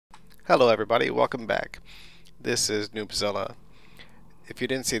Hello everybody, welcome back. This is Noobzilla. If you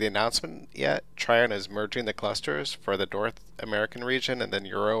didn't see the announcement yet, Tryon is merging the clusters for the North American region and then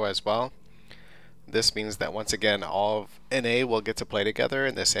Euro as well. This means that once again all of NA will get to play together,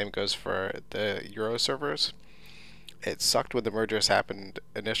 and the same goes for the Euro servers. It sucked when the mergers happened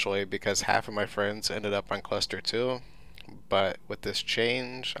initially because half of my friends ended up on cluster 2, but with this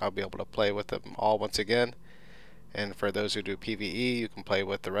change I'll be able to play with them all once again. And for those who do PvE, you can play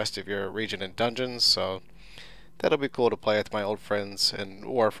with the rest of your region in dungeons, so that'll be cool to play with my old friends in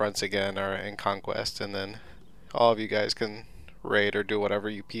Warfronts again or in Conquest, and then all of you guys can raid or do whatever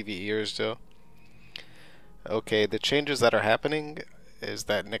you PvEers do. Okay, the changes that are happening is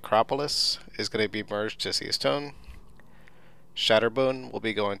that Necropolis is going to be merged to Seastone, Shatterbone will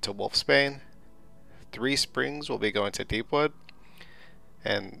be going to Wolfsbane, Three Springs will be going to Deepwood,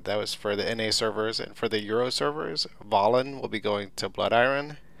 and that was for the NA servers. And for the Euro servers, Valen will be going to Blood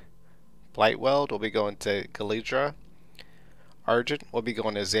Iron, Blightweld will be going to Galidra, Argent will be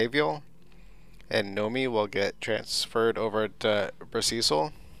going to Xaviel, and Nomi will get transferred over to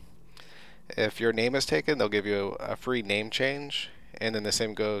Bracecil. If your name is taken, they'll give you a free name change, and then the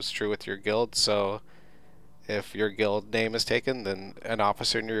same goes true with your guild. So if your guild name is taken, then an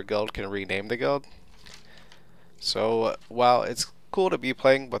officer in your guild can rename the guild. So while it's cool to be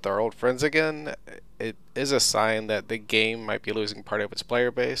playing with our old friends again, it is a sign that the game might be losing part of its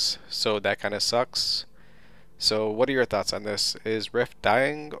player base, so that kind of sucks. So what are your thoughts on this? Is Rift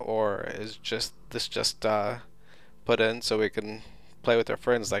dying, or is this just put in so we can play with our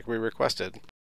friends like we requested?